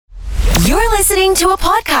listening to a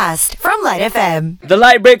podcast from LITE FM. The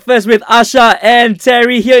Light Breakfast with Asha and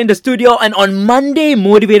Terry here in the studio. And on Monday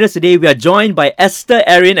Motivators today, we are joined by Esther,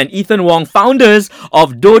 Erin and Ethan Wong, founders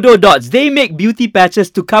of Dododots. They make beauty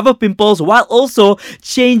patches to cover pimples while also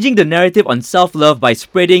changing the narrative on self-love by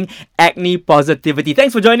spreading acne positivity.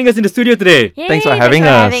 Thanks for joining us in the studio today. Yay, Thanks for having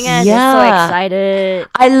us. Yeah. Yeah. We're so excited.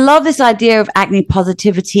 I love this idea of acne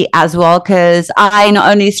positivity as well, because I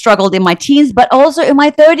not only struggled in my teens, but also in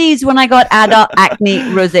my 30s when I got adult acne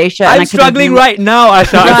rosacea. I'm struggling right now,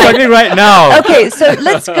 Asha. I'm struggling right now. Okay, so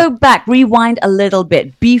let's go back, rewind a little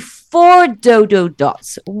bit. Before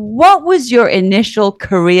Dododots, what was your initial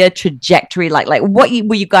career trajectory like? Like, what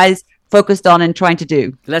were you guys focused on and trying to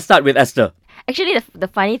do? Let's start with Esther. Actually, the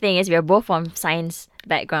funny thing is we're both from science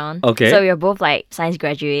background. Okay. So we're both like science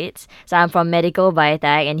graduates. So I'm from medical biotech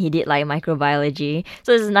and he did like microbiology.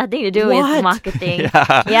 So it's nothing to do with marketing.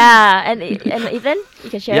 Yeah. And Ethan, you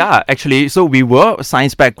can share. Yeah, actually, so we were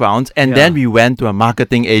science backgrounds and then we went to a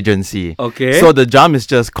marketing agency. Okay. So the jump is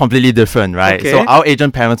just completely different, right? Okay. So our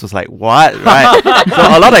agent parents was like, what? Right?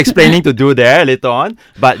 So a lot of explaining to do there later on.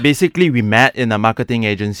 But basically, we met in a marketing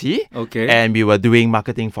agency. Okay. And we were doing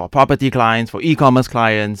marketing for property clients, for e-commerce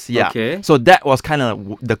clients. Yeah. Okay. So that was kind of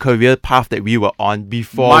the career path that we were on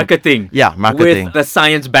before. Marketing. Yeah, marketing. With the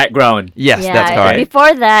science background. Yes, Yeah, that's correct.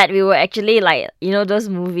 Before that, we were actually like, you know, those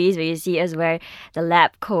movies where you see us wear the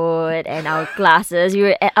lab coat and our glasses.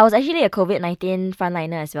 I was actually a COVID-19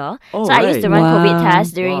 frontliner as well. Oh, so I used to run Wow. COVID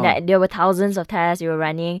tests during that. There were thousands of tests we were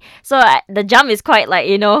running. So the jump is quite like,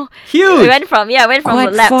 you know, Huge. We went from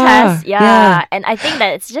Quite lab far. tests. Yeah. And I think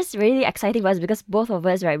that it's just really exciting for us because both of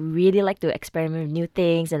us really like to experiment with new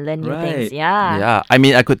things and learn new things. Yeah. Yeah, I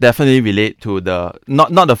mean, I could definitely relate to the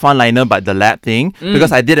not the frontliner but the lab thing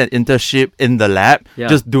because I did an internship in the lab,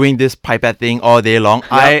 just doing this pipette thing all day long.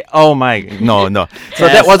 No. So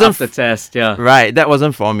that wasn't the test. Yeah. right. That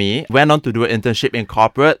wasn't for me. Went on to do an internship in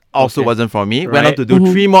corporate, also wasn't for me. Went on Right. to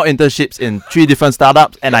do 3 more internships in 3 different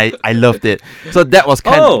startups, and I loved it. So that was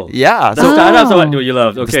kind of The So startups are what you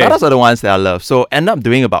loved. the Okay. startups are the ones that I love. So end up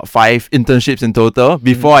doing about 5 internships in total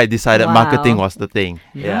before I decided Wow. marketing was the thing.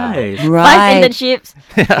 Nice. 5 Right. internships.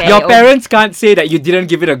 Okay, Your parents can't say that you didn't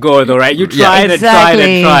give it a go though, right? You tried and tried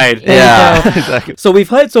and Exactly. tried. There you Yeah, go. exactly. So we've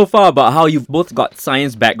heard so far about how you've both got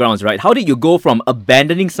science backgrounds, right? How did you go from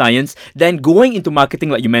abandoning science, then going into marketing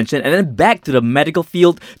like you mentioned, and then back to the medical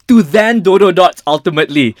field to then Dododots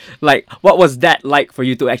ultimately? Like, what was that like for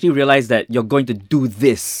you to actually realize that you're going to do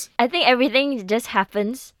this? I think everything just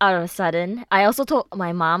happens out of a sudden. I also told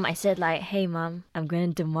my mom, I said like, hey mom, I'm going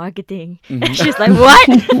into marketing. And she's like, what?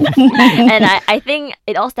 And I think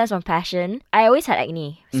it all stems from passion. I always had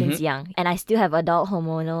acne since young and I still have adult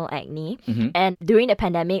hormonal acne. And during the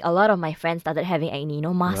pandemic, a lot of my friends started having acne, you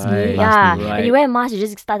know, mask Right. me. Yeah. Right. And you wear a mask, you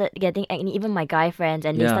just started getting acne, even my guy friends,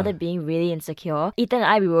 and they started being really insecure. Ethan and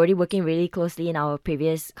I, we were already working really closely in our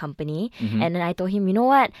previous company. And then I told him, you know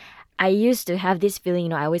what? I used to have this feeling, you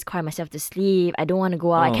know, I always cry myself to sleep. I don't want to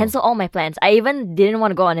go out. I cancel all my plans. I even didn't want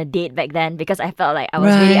to go on a date back then because I felt like I was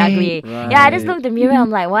really Right. ugly. Yeah, I just looked in the mirror. I'm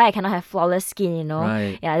like, why I cannot have flawless skin, you know?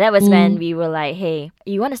 Right. Yeah, that was when we were like, hey,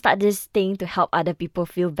 you want to start this thing to help other people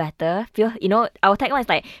feel better? Feel, you know, our tagline is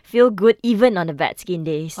like, feel good even on the bad skin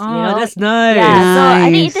days. You know? That's nice. Yeah, so I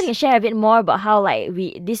think Nice. Ethan can share a bit more about how like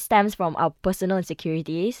this stems from our personal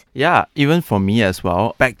insecurities. Yeah, even for me as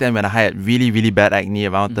well. Back then when I had really, really bad acne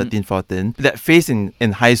around 13, 14, that phase in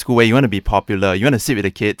high school where you want to be popular, you want to sit with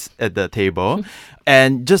the kids at the table.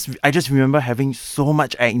 And I just remember having so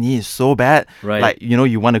much acne, it's so bad. Right. Like, you know,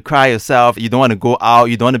 you want to cry yourself, you don't want to go out,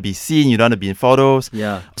 you don't want to be seen, you don't want to be in photos.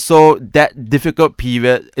 Yeah. So that difficult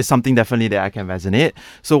period is something definitely that I can resonate.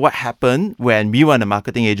 So what happened when we were in a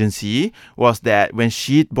marketing agency was that when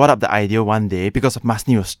she brought up the idea one day, because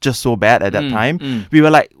maskne was just so bad at that time, we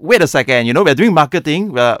were like, wait a second, you know, we're doing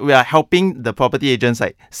marketing, we are helping the property agents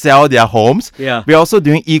like sell their homes. Yeah. We're also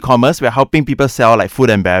doing e-commerce, we're helping people sell like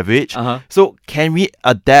food and beverage. So can we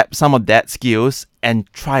adapt some of that skills and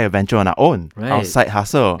try a venture on our own, our side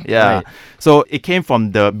hustle? Yeah. Right. So it came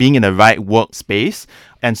from the being in the right workspace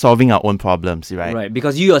and solving our own problems, right? Right,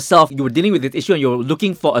 because you yourself, you were dealing with this issue and you were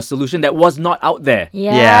looking for a solution that was not out there.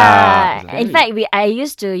 Yeah. Yeah. In fact, I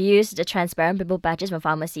used to use the transparent pimple patches from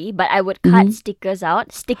pharmacy, but I would cut stickers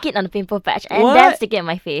out, stick it on the pimple patch, and then What? stick it in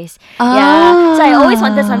my face. Yeah. So I always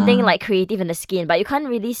wanted something like creative in the skin, but you can't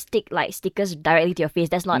really stick like stickers directly to your face.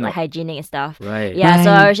 That's not like hygienic and stuff. Right. Yeah.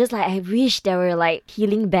 So Right. I was just like, I wish there were like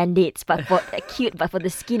healing band-aids, but for cute, but for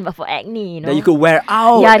the skin, but for acne, you know. That you could wear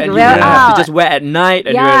out. Yeah, and to you wear didn't have out. to just wear at night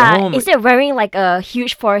and you're at home. Instead of wearing like a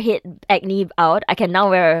huge forehead acne out, I can now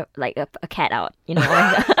wear like a cat out, you know.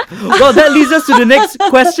 Well, that leads us to the next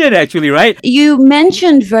question, actually, right? You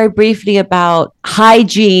mentioned very briefly about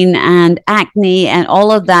hygiene and acne and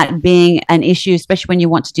all of that being an issue, especially when you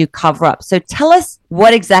want to do cover-up. So tell us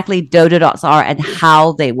what exactly Dododots are and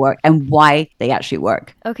how they work and why they actually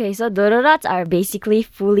work. Okay, so Dododots are basically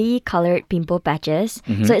fully colored pimple patches.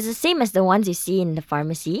 So it's the same as the ones you see in the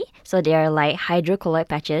pharmacy. So they are like hydrocolloid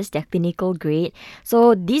patches. They're clinical grade.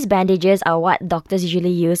 So these bandages are what doctors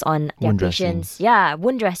usually use on their Wound patients. Yeah,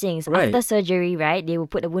 wound dressings. Right. After surgery, right? They will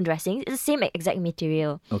put the wound dressings. It's the same exact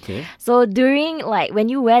material. Okay. So during, like, when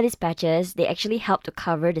you wear these patches, they actually help to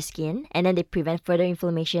cover the skin, and then they prevent further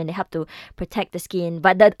inflammation. They help to protect the skin.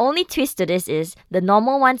 But the only twist to this is the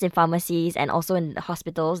normal ones in pharmacies and also in the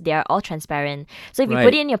hospitals, they are all transparent. So if you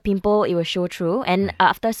put it in your pimple, it will show through. And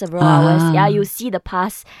after several hours, you see the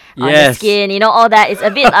pus on the skin, all that. It's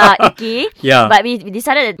a bit icky. Yeah. But we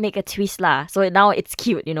decided to make a twist lah. So now it's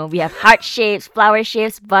cute, We have heart shapes, flower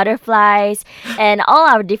shapes, butterflies, and all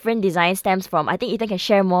our different designs stems from, I think Ethan can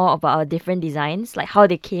share more about our different designs, like how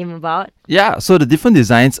they came about. Yeah, so the different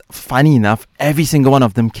designs, funny enough, every single one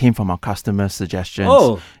of them came from our customer suggestions.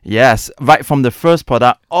 Oh. Yes, right from the first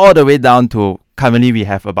product all the way down to currently we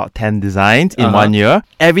have about 10 designs in 1 year.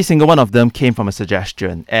 Every single one of them came from a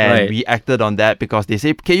suggestion. And we acted on that because they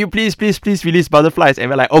say, can you please release butterflies? And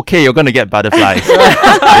we're like, okay, you're going to get butterflies.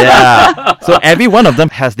 Yeah. So every one of them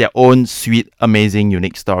has their own sweet, amazing,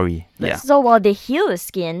 unique story. Yeah. So while they heal the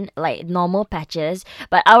skin like normal patches,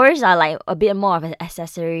 but ours are like a bit more of an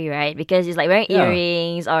accessory, right? Because it's like wearing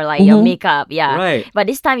earrings or like your makeup, Right. But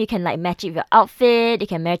this time you can like match it with your outfit, you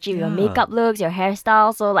can match it with your makeup looks, your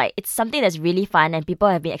hairstyle. So like it's something that's really fun, and people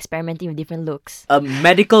have been experimenting with different looks. A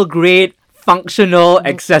medical grade functional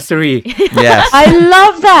accessory. Yes. I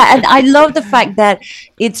love that. And I love the fact that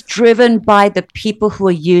it's driven by the people who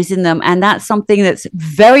are using them. And that's something that's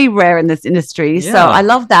very rare in this industry. So I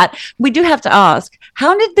love that. We do have to ask,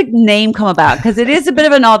 how did the name come about? Because it is a bit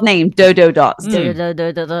of an odd name, Dododots.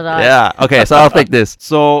 Yeah. Okay, so I'll take this.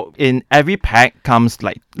 So in every pack comes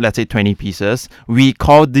like, let's say 20 pieces. We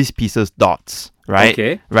call these pieces dots. Right?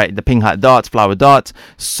 Okay. Right. The pink heart dots, flower dots.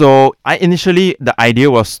 So the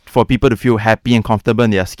idea was for people to feel happy and comfortable in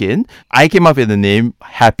their skin. I came up with the name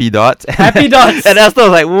Happy Dots. Happy Dots. And Esther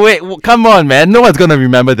was like, wait, come on, man. No one's going to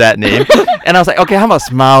remember that name. And I was like, okay, how about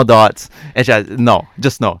Smile Dots? And she said, no,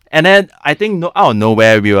 just no. And then I think out of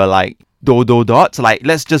nowhere, we were like, Dododots, like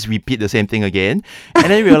let's just repeat the same thing again. And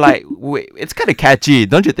then we were like, wait, it's kind of catchy,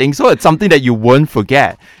 don't you think so? It's something that you won't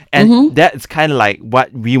forget. And that's kind of like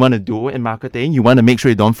what we want to do in marketing. You want to make sure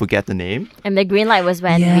you don't forget the name. And the green light was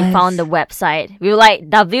when we found the website. We were like,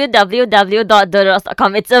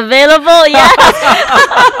 www.dododots.com. It's available,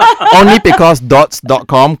 yes. Only because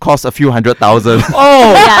dots.com costs a few 100,000.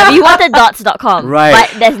 Oh. Yeah, we wanted dots.com. Right.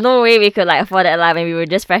 But there's no way we could like afford that live, and we were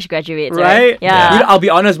just fresh graduates, right? Yeah. I'll be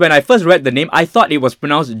honest, when I first read the name, I thought it was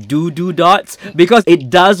pronounced Dododots because it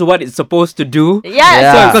does what it's supposed to do.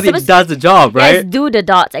 Yeah. So because it does the job, right? Yes, do the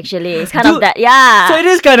dots actually. It's kind of that, yeah. So it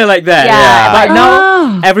is kind of like that. Yeah. But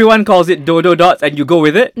now everyone calls it Dododots and you go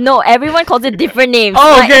with it? No, everyone calls it different names.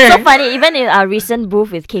 Oh, like, okay. It's so funny. Even in our recent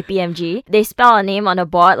booth with KPMG, they spell our name on the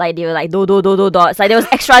board like they were like Dododots. Like there was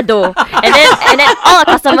extra do. and then all our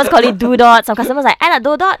customers call it do dots. Some customers like Anna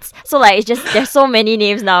Dodots. So like it's just there's so many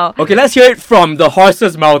names now. Okay, let's hear it from the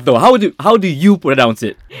horse's mouth though. How do you pronounce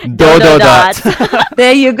it? Dododots.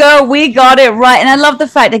 There you go. We got it right. And I love the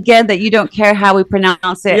fact, again, that you don't care how we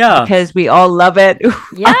pronounce it because we all love it.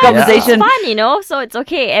 Yeah, Our conversation. it's fun, so it's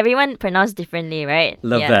okay. Everyone pronounced differently, right?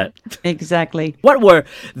 Love that. Exactly. What were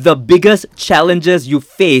the biggest challenges you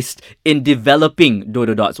faced in developing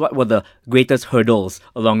Dododots? What were the greatest hurdles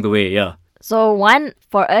along the way? Yeah. So one,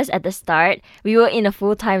 for us at the start, we were in a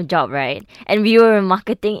full-time job, right? And we were a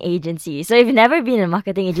marketing agency. So if you've never been in a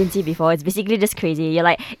marketing agency before, it's basically just crazy.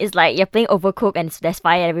 It's like you're playing Overcooked and there's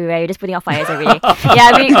fire everywhere. You're just putting out fires every day.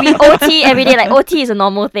 Yeah, we OT every day. Like OT is a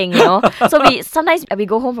normal thing, So sometimes we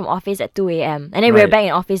go home from office at 2 a.m. and then we're back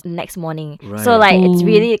in office the next morning. Right. So like it's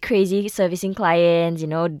really crazy servicing clients,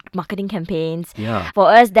 marketing campaigns. Yeah. For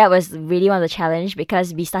us, that was really one of the challenge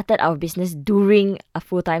because we started our business during a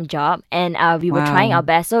full-time job and we were trying our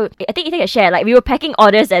best. So I think you can share, like we were packing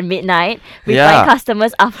orders at midnight, replying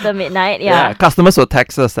customers after midnight. Yeah. Customers will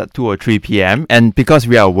text us at 2 or 3 p.m. And because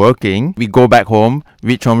we are working, we go back home,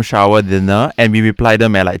 reach home, shower, dinner, and we reply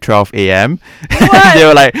them at like 12 a.m. They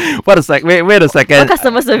were like, wait a second. What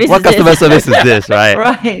customer service is this, right?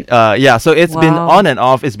 Right. So it's been on and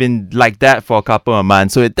off. It's been like that for a couple of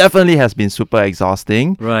months. So it definitely has been super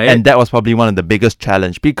exhausting. Right. And that was probably one of the biggest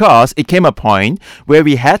challenge because it came a point where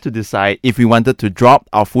we had to decide if we wanted to drop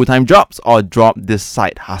our full-time jobs or drop this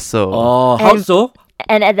side hustle. Oh, how so?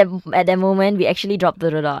 And at that moment, we actually dropped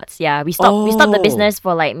Dododots. Yeah, we stopped the business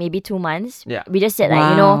for like maybe 2 months. Yeah. We just said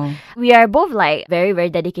like, we are both like very, very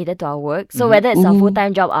dedicated to our work. So whether it's a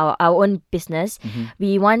full-time job, our own business,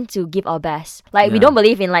 we want to give our best. Like we don't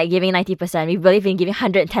believe in like giving 90%. We believe in giving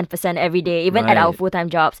 110% every day, even at our full-time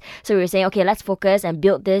jobs. So we were saying, okay, let's focus and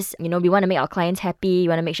build this. You know, we want to make our clients happy. We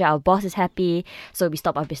want to make sure our boss is happy. So we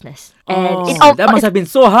stopped our business. And that must have been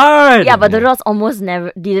so hard. Yeah, but the Dododots almost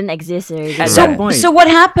never didn't exist already. At that point. So what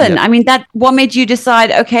happened? I mean, what made you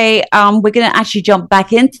decide, okay, we're going to actually jump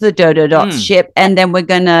back into the Dododots ship, and then we're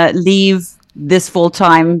going to leave this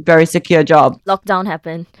full-time, very secure job? Lockdown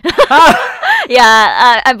happened.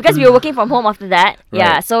 Because we were working from home after that.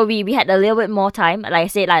 Yeah, so we had a little bit more time. Like I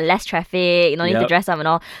said, like less traffic, no need to dress up and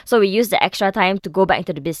all. So we used the extra time to go back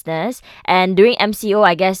into the business. And during MCO,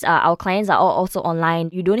 I guess our clients are all also online.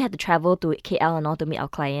 You don't have to travel to KL and all to meet our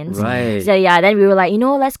clients. Right. So then we were like,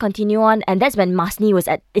 let's continue on. And that's when Masni was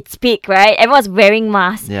at its peak, right? Everyone's wearing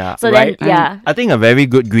masks. Yeah. So then, I think a very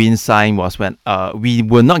good green sign was when we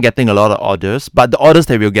were not getting a lot of orders, but the orders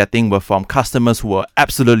that we were getting were from customers who were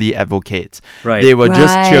absolutely advocates. Right. They were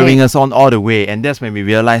just cheering us on all the way, and that's when we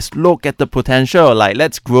realized, look at the potential. Like,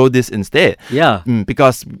 let's grow this instead. Yeah.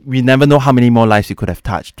 Because we never know how many more lives we could have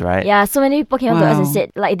touched, right? Yeah. So many people came up to us and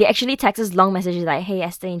said, like, they actually text us long messages like, "Hey,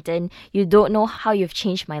 Esther and Terry, you don't know how you've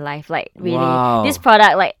changed my life. Like, really, this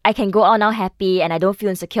product, like, I can go out now happy, and I don't feel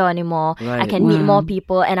insecure anymore. Right. I can meet more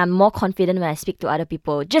people, and I'm more confident when I speak to other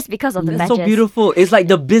people just because of the That's patches." so beautiful. It's like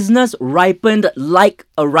the business ripened like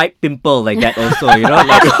a ripe pimple, like that also, you know?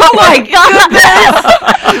 Like, Oh my goodness!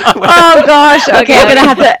 Oh gosh. Okay, I'm gonna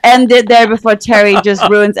have to end it there before Terry just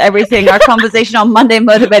ruins everything. Our conversation on Monday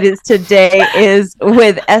Motivators today is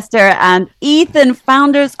with Esther and Ethan,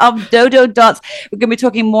 founders of Dododots. We're gonna be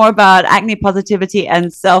talking more about acne positivity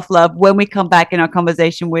and self-love when we come back in our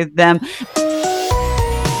conversation with them.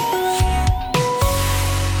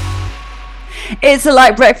 It's a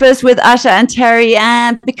light breakfast with Asha and Terry,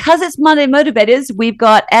 and because it's Monday Motivators, we've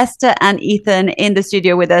got Esther and Ethan in the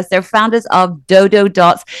studio with us. They're founders of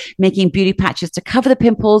Dododots, making beauty patches to cover the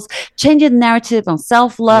pimples, changing the narrative on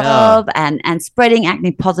self-love and spreading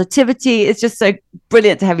acne positivity. It's just so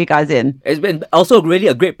brilliant to have you guys in. it's been also really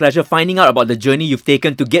a great pleasure finding out about the journey you've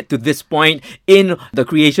taken to get to this point in the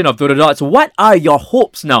creation of Dododots. What are your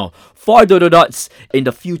hopes now for Dododots in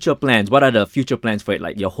the future plans? What are the future plans for it?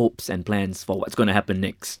 Like your hopes and plans for what's going to happen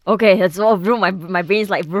next? Okay, that's all. My brain's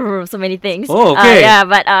like so many things. Oh, okay.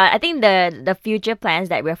 But I think the future plans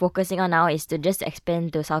that we're focusing on now is to just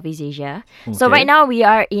expand to Southeast Asia. So right now we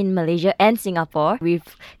are in Malaysia and Singapore. We've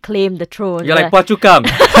claimed the throne. You're like Pachukam.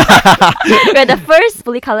 We're the first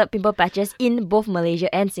fully colored pimple patches in both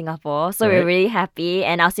Malaysia and Singapore. So we're really happy.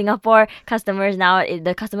 And our Singapore customers now,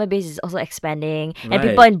 the customer base is also expanding. And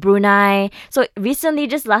people in Brunei. So recently,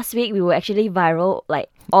 just last week, we were actually viral, like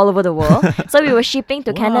all over the world. So we were shipping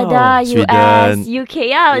to Canada, US, Sweden. UK.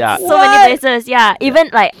 Yeah. So many places. Yeah. Even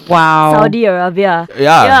like Saudi Arabia.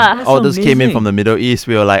 Yeah. All those came in amazing. from the Middle East.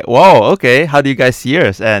 We were like, whoa, okay, how do you guys see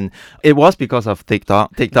us? And it was because of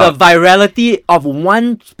TikTok. The virality of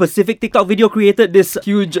one specific TikTok video created this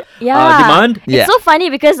huge demand. It's so funny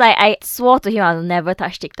because I swore to him I'll never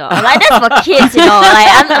touch TikTok. I'm like, that's for kids, you know. Like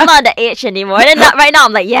I'm not the age anymore. And then right now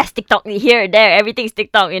I'm like, yes, TikTok here, there, everything's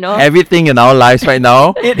TikTok, you know. Everything in our lives right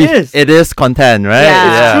now, It is. It is content, right?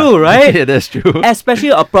 Yeah. It's true, right? It is true. Especially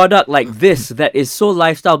a product like this that is so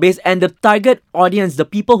lifestyle based, and the target audience, the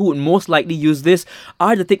people who would most likely use this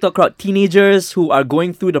are the TikTok crowd, teenagers who are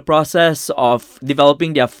going through the process of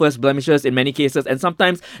developing their first blemishes in many cases, and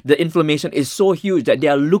sometimes the inflammation is so huge that they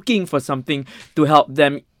are looking for something to help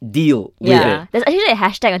them deal with it. There's actually a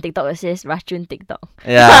hashtag on TikTok that says Racun TikTok.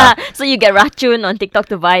 Yeah. So you get Racun on TikTok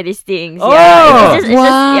to buy these things. Oh, It's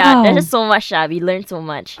just there's just so much. We learned so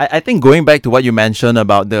much. I think going back to what you mentioned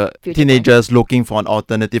about the teenagers looking for an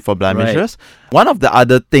alternative for blemishes, one of the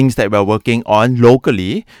other things that we're working on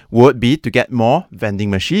locally would be to get more vending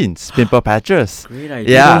machines, pimple patches. Great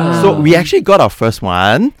idea. Yeah. So we actually got our first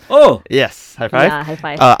one. Oh, Yes. High five. Yeah, high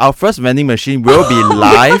five. Our first vending machine will be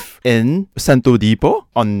live in Sentul Depot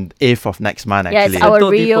on 8th of next month, Yeah, actually. it's our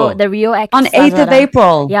Sentul Depot. the Rio X On 8th of Lazada.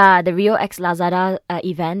 April. Yeah, the Rio X Lazada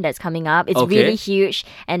event that's coming up. It's Okay. really huge.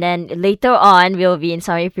 And then later on, we'll be in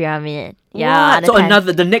Sunway Pyramid. Yeah. what?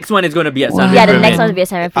 So the next one is going to be at Sunway Yeah, the Pyramid. next one will be at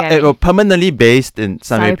Sunway Pyramid. It will permanently based in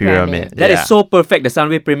Sunway Sunway Pyramid. Pyramid. That is so perfect, the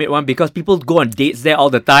Sunway Pyramid one, because people go on dates there all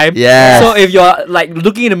the time. Yes. So if you're like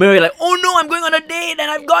looking in the mirror, you're like, oh no, I'm going on a date and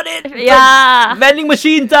I've got it. Yeah. Vending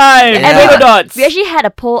machine time. And Dododots. we actually had a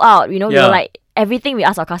poll out. You know, we Yeah. were like, everything we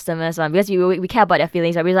ask our customers because we care about their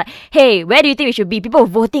feelings. Right? We're like, hey, where do you think we should be? People were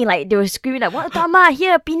voting, like they were screaming like, what Tama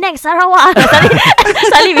here, Penang, Sarawak.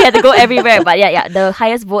 Suddenly we had to go everywhere. But yeah, the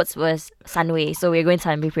highest votes was Sunway, so we're going to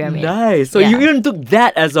Sunway Pyramid. Nice. So you even took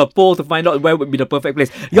that as a poll to find out where would be the perfect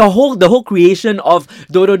place. The whole creation of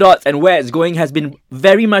Dododots and where it's going has been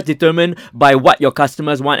very much determined by what your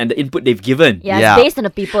customers want and the input they've given. Yeah, it's based on the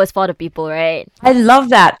people, it's for the people, right? I love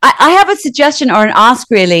that. I have a suggestion or an ask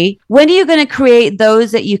really. When are you going to create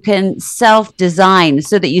those that you can self-design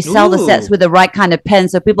so that you sell the sets with the right kind of pen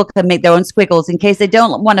so people can make their own squiggles in case they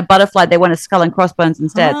don't want a butterfly, they want a skull and crossbones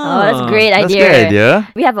instead. Oh, that's a great idea. That's a great idea.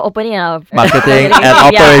 We have an opening in our Marketing and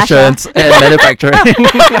operations and manufacturing.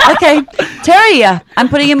 Okay, Terry, I'm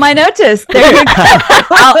putting in my notice. There you go.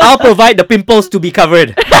 I'll provide the pimples to be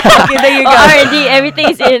covered. Okay, there you go. R&D,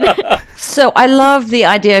 everything's in. So I love the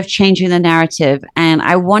idea of changing the narrative, and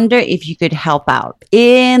I wonder if you could help out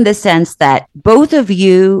in the sense that both of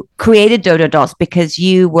you created Dododots because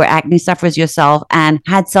you were acne sufferers yourself and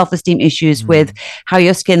had self-esteem issues with how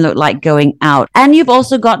your skin looked like going out. And you've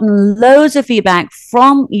also gotten loads of feedback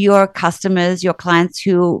from your customers, your clients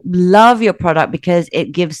who love your product because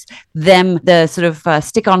it gives them the sort of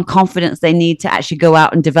stick-on confidence they need to actually go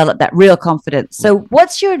out and develop that real confidence. So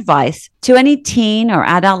what's your advice to any teen or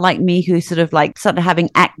adult like me who sort of like started having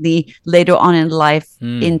acne later on in life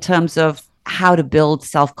in terms of how to build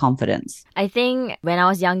self-confidence? I think when I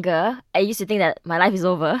was younger, I used to think that my life is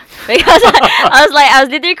over because I was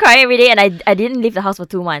literally crying every day, and I didn't leave the house for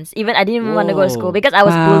 2 months. Even I didn't even want to go to school because I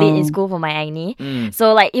was bullied in school for my acne.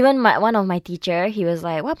 So like even one of my teacher, he was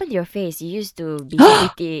like, "What happened to your face? You used to be so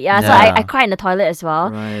pretty." So I cried in the toilet as well.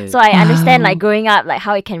 Right. So I understand like growing up, like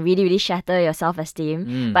how it can really, really shatter your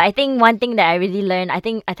self-esteem. But I think one thing that I really learned, I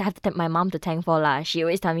think I have to thank my mom to thank for lah. She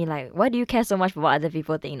always tell me like, "Why do you care so much for what other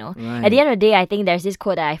people think?" Right. At the end of the day, I think there's this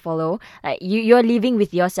quote that I follow. Like you're living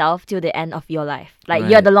with yourself till the end of your life. Like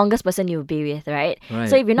you're the longest person you'll be with, right?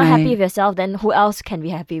 So if you're not happy with yourself, then who else can be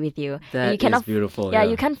happy with you? That you cannot, is beautiful. Yeah,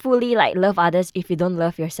 you can't fully like love others if you don't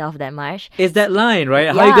love yourself that much. It's that line, right?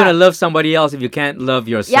 How are you gonna love somebody else if you can't love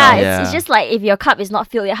yourself? Yeah, it's just like if your cup is not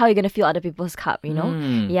filled, how are you gonna fill other people's cup? You know?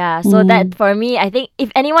 Yeah. So that for me, I think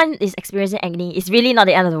if anyone is experiencing acne, it's really not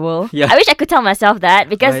the end of the world. Yeah. I wish I could tell myself that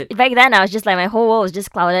because back then I was just like my whole world was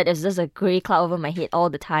just clouded. It was just a grey cloud over my head all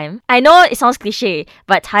the time. I know it sounds cliche,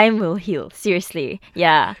 but time will heal. Seriously.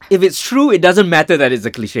 Yeah. If it's true, it doesn't matter that it's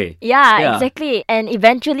a cliche. Yeah, exactly. And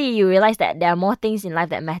eventually you realize that there are more things in life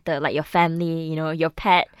that matter, like your family, your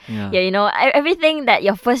pet, everything, that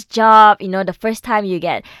your first job, the first time you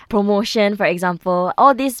get promotion, for example,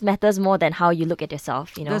 all this matters more than how you look at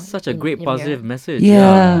yourself, That's such a great positive message.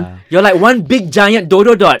 Yeah. You're like one big giant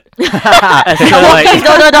Dododot. Walking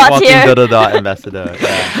Dododots here. Dododot ambassador.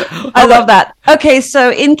 Yeah. I love that. Okay,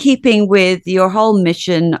 so in keeping with your whole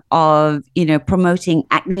mission of, promoting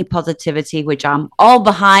acne positivity, which I'm all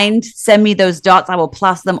behind, send me those dots, I will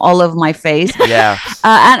plaster them all over my face. Yeah.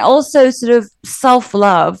 And also sort of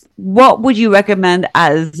self-love, what would you recommend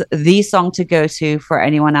as the song to go to for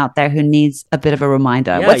anyone out there who needs a bit of a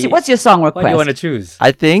reminder? What's your song request? What do you want to choose?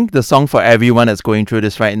 I think the song for everyone that's going through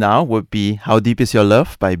this right now would be How Deep Is Your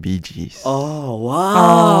Love by Bee Gees. Oh, wow. Oh,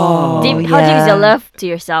 How deep is your love to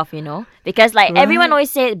yourself, Because everyone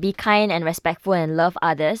always say be kind and respectful and love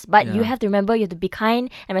others, but you have to remember you have to be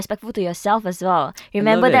kind and respectful to yourself as well.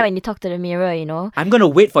 Remember that when you talk to the mirror, I'm going to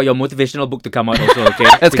wait for your motivational book to come out also, okay?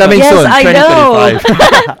 It's coming soon, I know.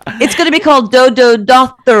 2025. It's going to be called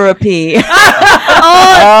Dododot Therapy.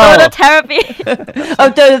 Dodotherapy.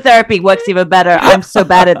 Dodotherapy works even better. I'm so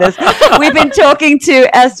bad at this. We've been talking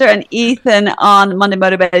to Esther and Ethan on Monday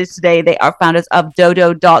Motivators today. They are founders of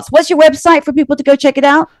Dododots. What's your website for people to go check it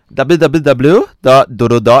out?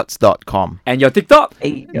 www.dododots.com. And your TikTok?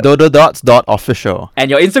 Dododots.official.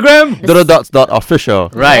 And your Instagram? Dododots.official.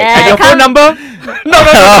 Right. Yeah, and your phone number? No.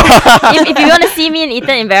 if you want to see me and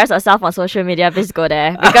Ethan embarrass ourselves on social media, please go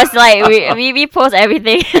there. Because we post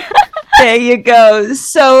everything. There you go.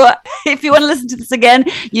 So if you want to listen to this again,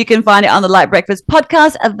 you can find it on the LITE Breakfast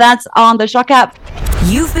podcast. That's on the Shock app.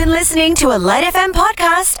 You've been listening to a LITE FM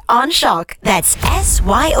podcast on Shock. That's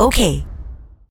SYOK.